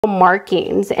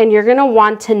markings, and you're going to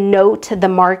want to note the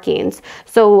markings.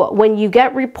 So when you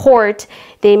get report,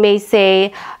 they may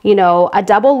say, you know, a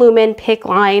double lumen PICC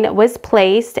line was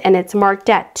placed and it's marked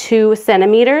at 2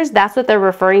 centimeters. That's what they're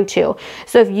referring to.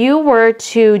 So if you were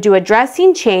to do a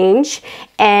dressing change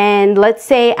and let's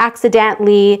say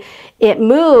accidentally it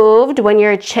moved when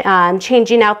you're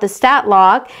changing out the stat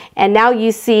lock, and now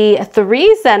you see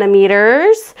 3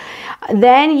 centimeters,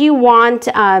 then you want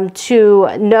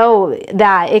to know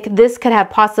that this could have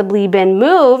possibly been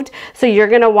moved. So you're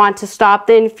going to want to stop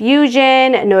the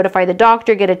infusion, notify the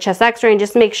doctor, get a chest x-ray, and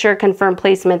just make sure, confirm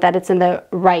placement, that it's in the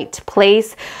right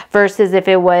place, versus if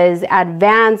it was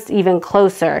advanced even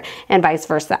closer, and vice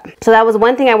versa. So that was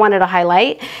one thing I wanted to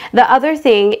highlight. The other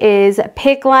thing is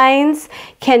PICC lines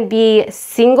can be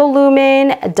single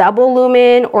lumen, double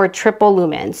lumen, or triple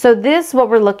lumen. So this, what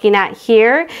we're looking at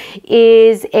here,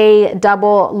 is a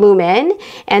double lumen,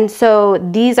 and so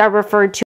these are referred to